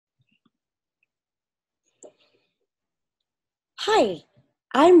Hi,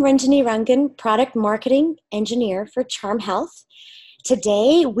 I'm Ranjani Rangan, Product Marketing Engineer for CharmHealth.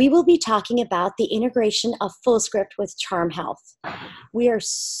 Today, we will be talking about the integration of Fullscript with CharmHealth. We are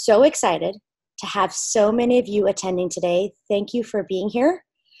so excited to have so many of you attending today. Thank you for being here.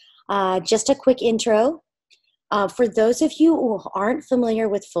 Just a quick intro. For those of you who aren't familiar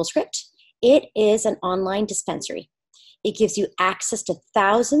with Fullscript, it is an online dispensary. It gives you access to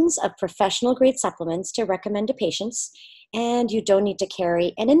thousands of professional-grade supplements to recommend to patients, and you don't need to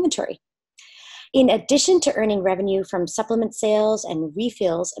carry an inventory. In addition to earning revenue from supplement sales and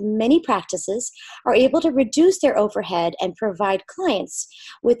refills, many practices are able to reduce their overhead and provide clients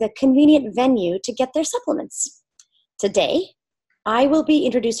with a convenient venue to get their supplements. Today, I will be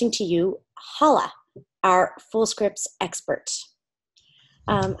introducing to you Hala, our Fullscripts expert.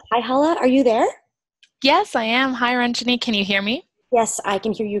 Hi, Hala, are you there? Yes, I am. Hi, Ranjani. Can you hear me? Yes, I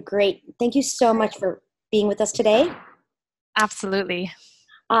can hear you great. Thank you so much for being with us today. Absolutely.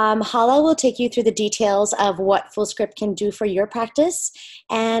 Hala will take you through the details of what Fullscript can do for your practice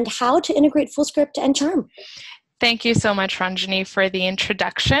and how to integrate Fullscript and Charm. Thank you so much, Ranjani, for the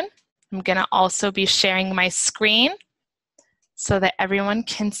introduction. I'm going to also be sharing my screen so that everyone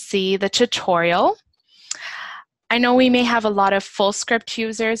can see the tutorial. I know we may have a lot of Fullscript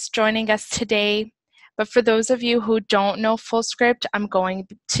users joining us today, but for those of you who don't know Fullscript, I'm going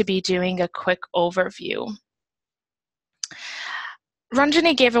to be doing a quick overview.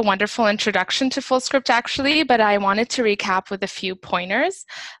 Ranjani gave a wonderful introduction to Fullscript actually, but I wanted to recap with a few pointers.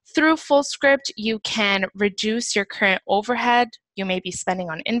 Through Fullscript, you can reduce your current overhead you may be spending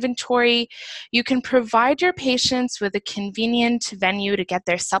on inventory. You can provide your patients with a convenient venue to get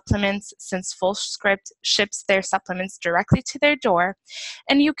their supplements since Fullscript ships their supplements directly to their door,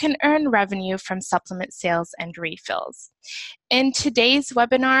 and you can earn revenue from supplement sales and refills. In today's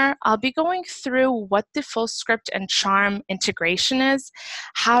webinar, I'll be going through what the Fullscript and Charm integration is,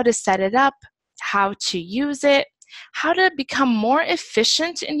 how to set it up, how to use it, how to become more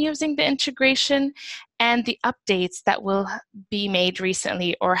efficient in using the integration, and the updates that will be made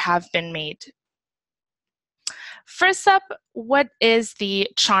recently or have been made. First up, what is the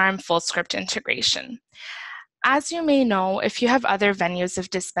Charm Fullscript integration? As you may know, if you have other venues of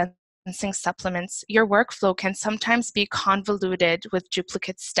dispensing supplements, your workflow can sometimes be convoluted with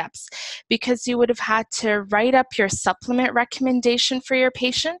duplicate steps because you would have had to write up your supplement recommendation for your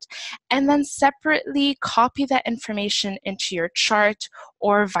patient and then separately copy that information into your chart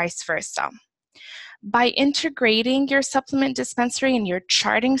or vice versa. By integrating your supplement dispensary and your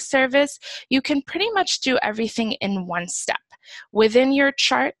charting service, you can pretty much do everything in one step. Within your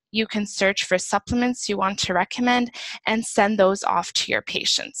chart, you can search for supplements you want to recommend and send those off to your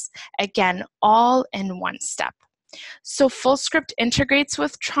patients. Again, all in one step. So Fullscript integrates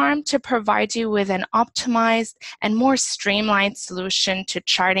with Charm to provide you with an optimized and more streamlined solution to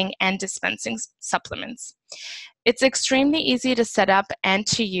charting and dispensing supplements. It's extremely easy to set up and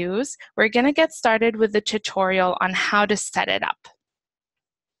to use. We're going to get started with the tutorial on how to set it up.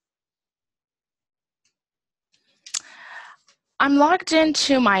 I'm logged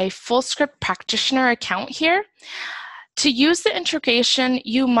into my Fullscript practitioner account here. To use the integration,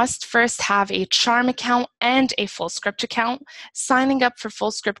 you must first have a Charm account and a Fullscript account. Signing up for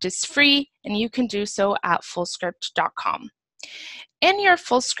Fullscript is free, and you can do so at fullscript.com. In your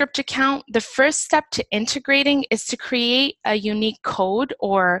Fullscript account, the first step to integrating is to create a unique code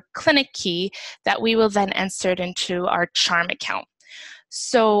or clinic key that we will then insert into our Charm account.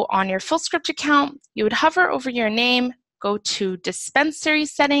 So on your Fullscript account, you would hover over your name, go to Dispensary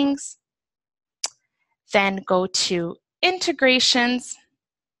Settings, then go to Integrations,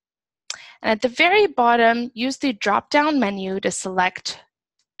 and at the very bottom, use the drop-down menu to select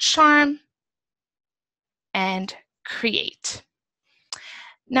Charm and Create.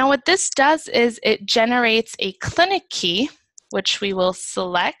 Now what this does is it generates a clinic key, which we will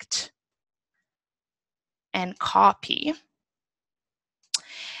select and copy.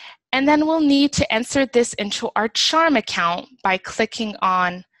 And then we'll need to insert this into our Charm account by clicking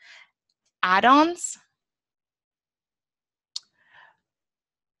on Add-ons,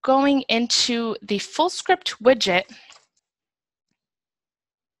 going into the Fullscript widget,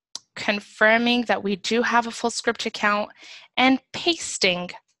 confirming that we do have a Fullscript account, and pasting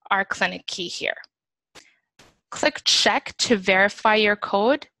our clinic key here. Click Check to verify your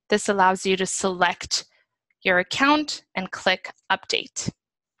code. This allows you to select your account and click Update.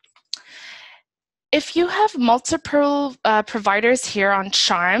 If you have multiple providers here on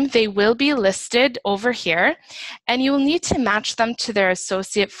Charm, they will be listed over here, and you will need to match them to their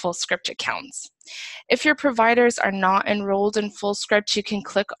associate Fullscript accounts. If your providers are not enrolled in Fullscript, you can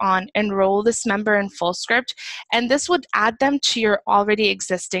click on Enroll this member in Fullscript, and this would add them to your already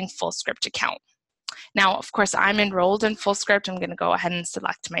existing Fullscript account. Now, of course, I'm enrolled in Fullscript. I'm going to go ahead and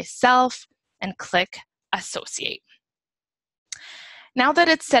select myself and click Associate. Now that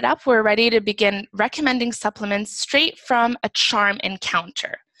it's set up, we're ready to begin recommending supplements straight from a Charm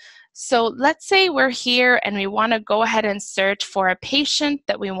encounter. So let's say we're here and we want to go ahead and search for a patient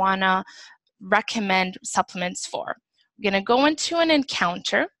that we want to recommend supplements for. We're going to go into an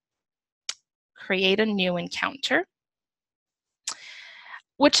encounter, create a new encounter.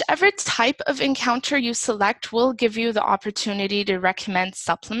 Whichever type of encounter you select will give you the opportunity to recommend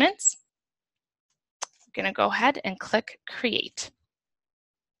supplements. I'm going to go ahead and click Create.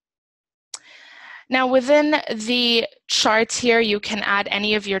 Now within the chart here, you can add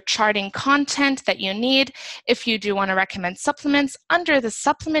any of your charting content that you need. If you do want to recommend supplements, under the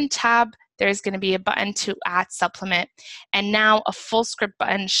Supplement tab, there's going to be a button to add supplement. And now a Fullscript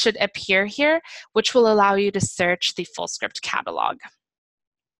button should appear here, which will allow you to search the Fullscript catalog.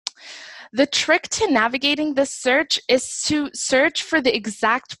 The trick to navigating this search is to search for the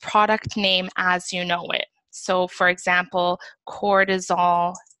exact product name as you know it. So for example,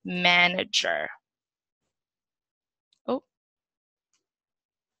 cortisol manager. Oh,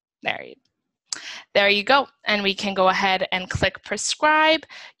 there you go. And we can go ahead and click prescribe.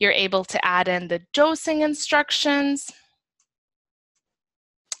 You're able to add in the dosing instructions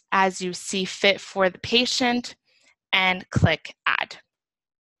as you see fit for the patient and click add.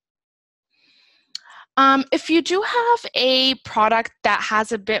 If you do have a product that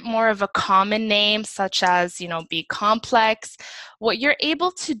has a bit more of a common name, such as, B complex, what you're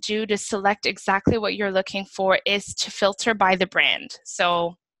able to do to select exactly what you're looking for is to filter by the brand.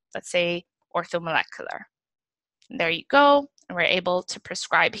 So let's say orthomolecular. And there you go, and we're able to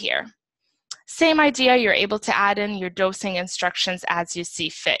prescribe here. Same idea, you're able to add in your dosing instructions as you see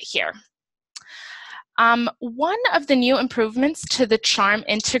fit here. One of the new improvements to the Charm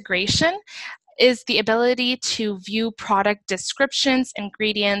integration is the ability to view product descriptions,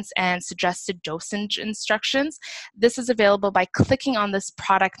 ingredients, and suggested dosage instructions. This is available by clicking on this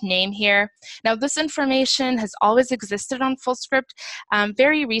product name here. Now, this information has always existed on Fullscript.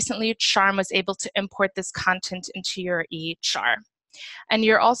 Very recently, Charm was able to import this content into your EHR. And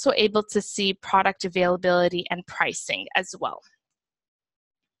you're also able to see product availability and pricing as well.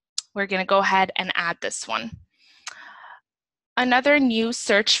 We're going to go ahead and add this one. Another new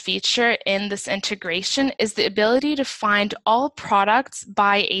search feature in this integration is the ability to find all products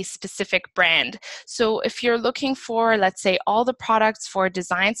by a specific brand. So if you're looking for, let's say, all the products for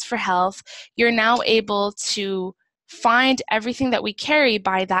Designs for Health, you're now able to find everything that we carry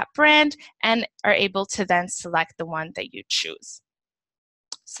by that brand and are able to then select the one that you choose.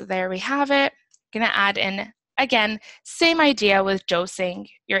 So there we have it. I'm going to add in, again, same idea with dosing.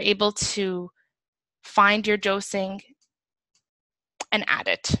 You're able to find your dosing and add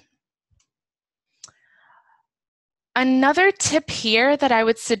it. Another tip here that I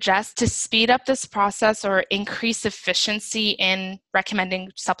would suggest to speed up this process or increase efficiency in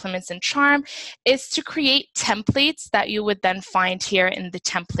recommending supplements in Charm is to create templates that you would then find here in the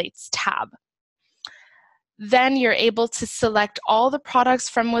Templates tab. Then you're able to select all the products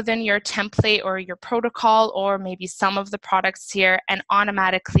from within your template or your protocol, or maybe some of the products here, and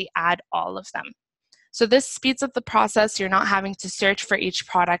automatically add all of them. So this speeds up the process. You're not having to search for each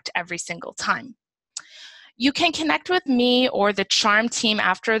product every single time. You can connect with me or the Charm team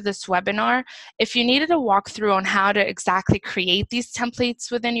after this webinar if you needed a walkthrough on how to exactly create these templates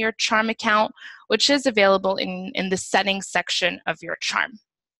within your Charm account, which is available in the settings section of your Charm.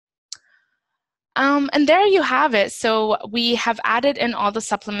 And there you have it. So we have added in all the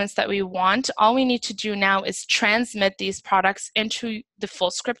supplements that we want. All we need to do now is transmit these products into the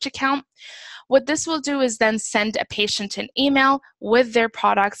Fullscript account. What this will do is then send a patient an email with their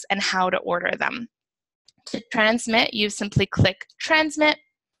products and how to order them. To transmit, you simply click Transmit,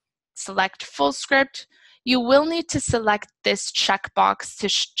 select Fullscript. You will need to select this checkbox to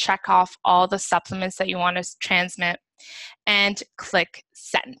check off all the supplements that you want to transmit and click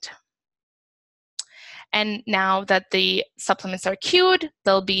Send. And now that the supplements are queued,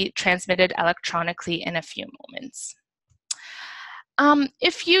 they'll be transmitted electronically in a few moments.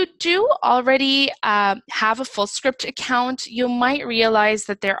 If you do already have a Fullscript account, you might realize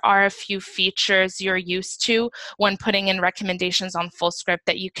that there are a few features you're used to when putting in recommendations on Fullscript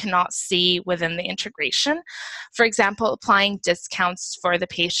that you cannot see within the integration. For example, applying discounts for the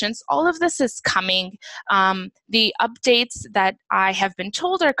patients. All of this is coming. The updates that I have been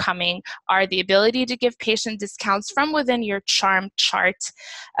told are coming are the ability to give patient discounts from within your Charm chart,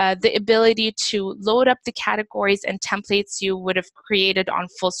 the ability to load up the categories and templates you would have created on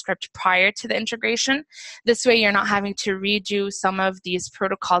Fullscript prior to the integration. This way you're not having to redo some of these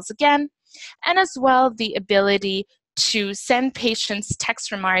protocols again. And as well, the ability to send patients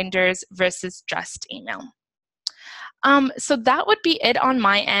text reminders versus just email. So that would be it on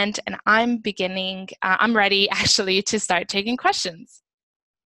my end, and I'm ready actually to start taking questions.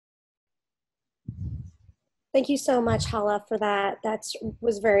 Thank you so much, Hala, for that. That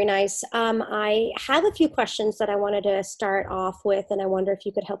was very nice. I have a few questions that I wanted to start off with, and I wonder if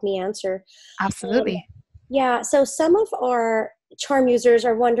you could help me answer. Absolutely. Yeah, so some of our Charm users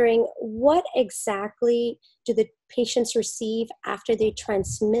are wondering, what exactly do the patients receive after they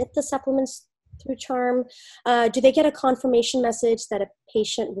transmit the supplements through Charm? Do they get a confirmation message that a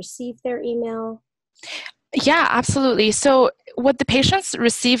patient received their email? Yeah, absolutely. So what the patients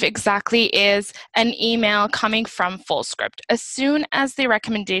receive exactly is an email coming from Fullscript. As soon as the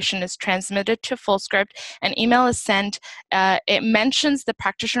recommendation is transmitted to Fullscript, an email is sent. It mentions the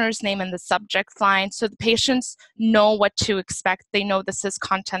practitioner's name in the subject line, so the patients know what to expect. They know this is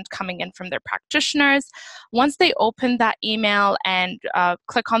content coming in from their practitioners. Once they open that email and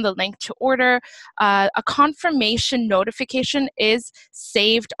click on the link to order, a confirmation notification is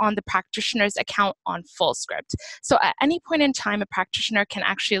saved on the practitioner's account on Fullscript. So at any point in time, a practitioner can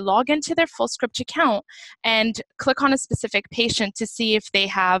actually log into their Fullscript account and click on a specific patient to see if they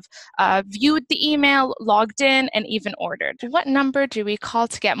have viewed the email, logged in, and even ordered. What number do we call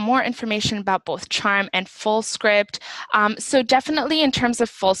to get more information about both Charm and Fullscript? So definitely in terms of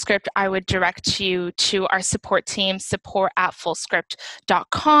Fullscript, I would direct you to our support team,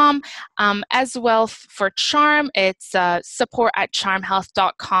 support@fullscript.com. As well for Charm, it's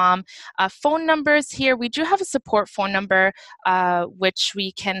support@charmhealth.com. Phone numbers here, we do have a support phone number, which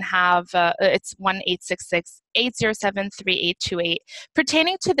we can have, it's 1-866-807-3828.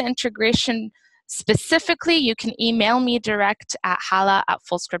 Pertaining to the integration specifically, you can email me direct at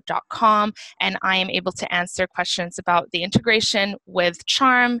hala@fullscript.com, and I am able to answer questions about the integration with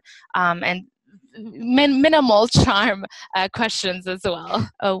Charm and minimal Charm questions as well.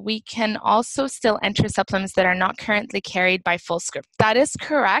 We can also still enter supplements that are not currently carried by Fullscript. That is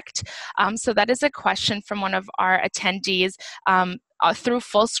correct. So that is a question from one of our attendees. Through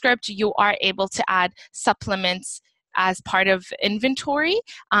Fullscript, you are able to add supplements as part of inventory.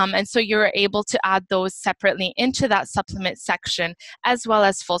 And so you're able to add those separately into that supplement section, as well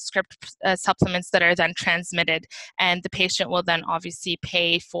as Fullscript supplements that are then transmitted. And the patient will then obviously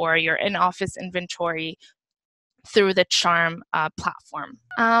pay for your in-office inventory through the Charm platform.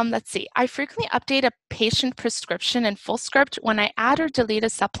 Let's see. I frequently update a patient prescription in Fullscript when I add or delete a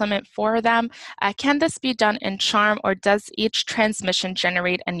supplement for them. Can this be done in Charm, or does each transmission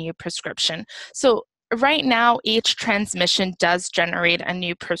generate a new prescription? So right now, each transmission does generate a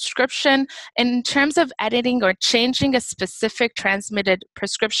new prescription. In terms of editing or changing a specific transmitted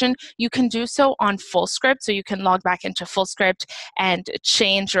prescription, you can do so on Fullscript. So you can log back into Fullscript and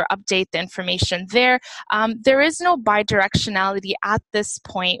change or update the information there. There is no bidirectionality at this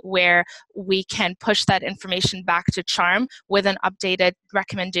point where we can push that information back to Charm with an updated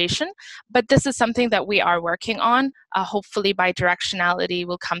recommendation, but this is something that we are working on. Hopefully bidirectionality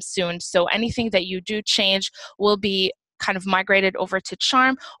will come soon. So anything that you do change will be kind of migrated over to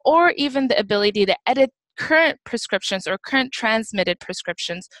Charm, or even the ability to edit current prescriptions or current transmitted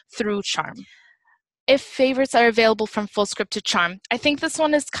prescriptions through Charm. If favorites are available from Fullscript to Charm, I think this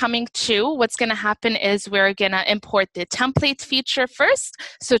one is coming too. What's going to happen is we're going to import the templates feature first.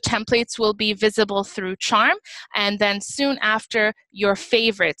 So templates will be visible through Charm, and then soon after, your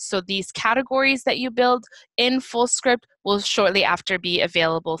favorites. So these categories that you build in Fullscript will shortly after be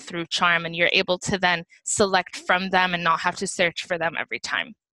available through Charm, and you're able to then select from them and not have to search for them every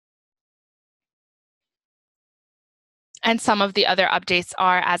time. And some of the other updates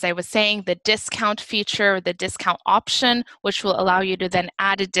are, as I was saying, the discount feature, the discount option, which will allow you to then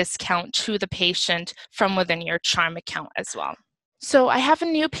add a discount to the patient from within your Charm account as well. So I have a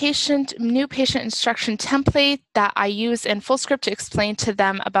new patient instruction template that I use in Fullscript to explain to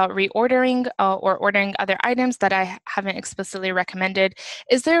them about reordering or ordering other items that I haven't explicitly recommended.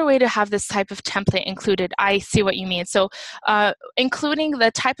 Is there a way to have this type of template included? I see what you mean. So including the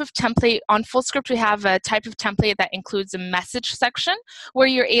type of template on Fullscript, we have a type of template that includes a message section where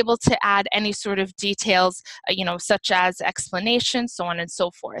you're able to add any sort of details, such as explanation, so on and so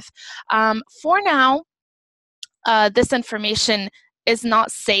forth. For now, this information is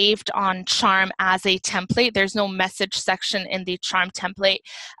not saved on Charm as a template. There's no message section in the Charm template.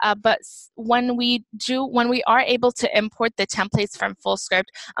 But when we are able to import the templates from Fullscript,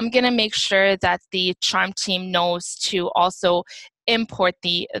 I'm going to make sure that the Charm team knows to also import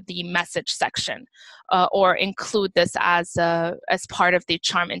the message section or include this as part of the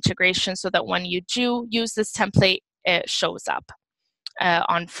Charm integration, so that when you do use this template, it shows up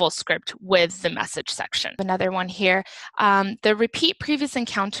on Fullscript with the message section. Another one here, the repeat previous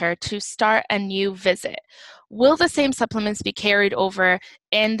encounter to start a new visit. Will the same supplements be carried over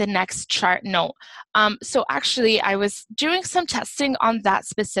in the next chart? No. So actually, I was doing some testing on that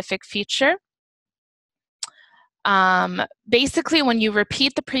specific feature. Basically, when you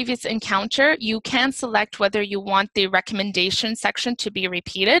repeat the previous encounter, you can select whether you want the recommendation section to be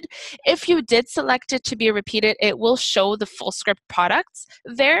repeated. If you did select it to be repeated, it will show the Fullscript products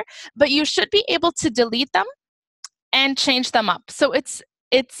there, but you should be able to delete them and change them up. So it's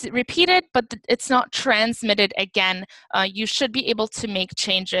repeated, but it's not transmitted again. You should be able to make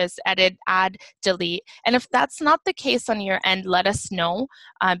changes, edit, add, delete. And if that's not the case on your end, let us know,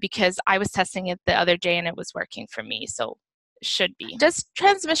 because I was testing it the other day and it was working for me. So should be. Does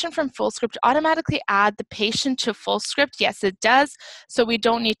transmission from Fullscript automatically add the patient to Fullscript? Yes, it does. So we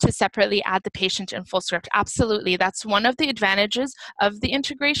don't need to separately add the patient in Fullscript. Absolutely. That's one of the advantages of the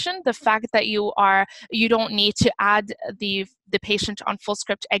integration, the fact that you don't need to add the patient on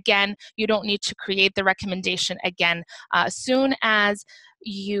Fullscript again. You don't need to create the recommendation again. As soon as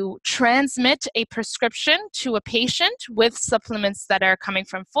you transmit a prescription to a patient with supplements that are coming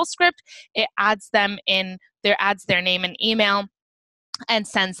from Fullscript, it adds them in there, adds their name and email, and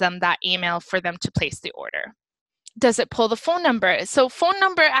sends them that email for them to place the order. Does it pull the phone number? So phone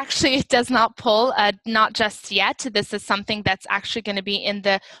number actually does not pull, not just yet. This is something that's actually going to be in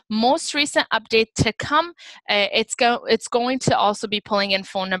the most recent update to come. It's going to also be pulling in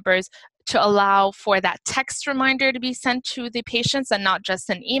phone numbers to allow for that text reminder to be sent to the patients and not just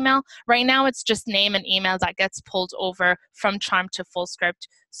an email. Right now, it's just name and email that gets pulled over from Charm to Fullscript.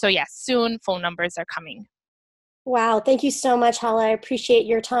 So yes, soon phone numbers are coming. Wow, thank you so much, Hala. I appreciate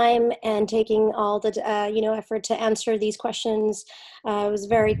your time and taking all the effort to answer these questions. It was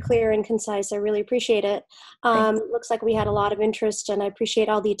very clear and concise. I really appreciate it. Looks like we had a lot of interest, and I appreciate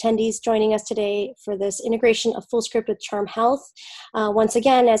all the attendees joining us today for this integration of Fullscript with CharmHealth. Once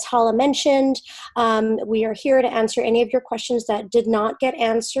again, as Hala mentioned, we are here to answer any of your questions that did not get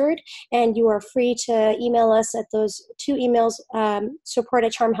answered, and you are free to email us at those two emails,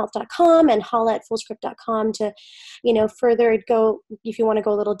 support@charmhealth.com and hala@fullscript.com to further go if you want to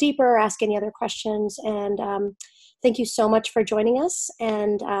go a little deeper or ask any other questions. And thank you so much for joining us,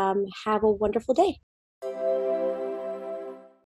 and have a wonderful day.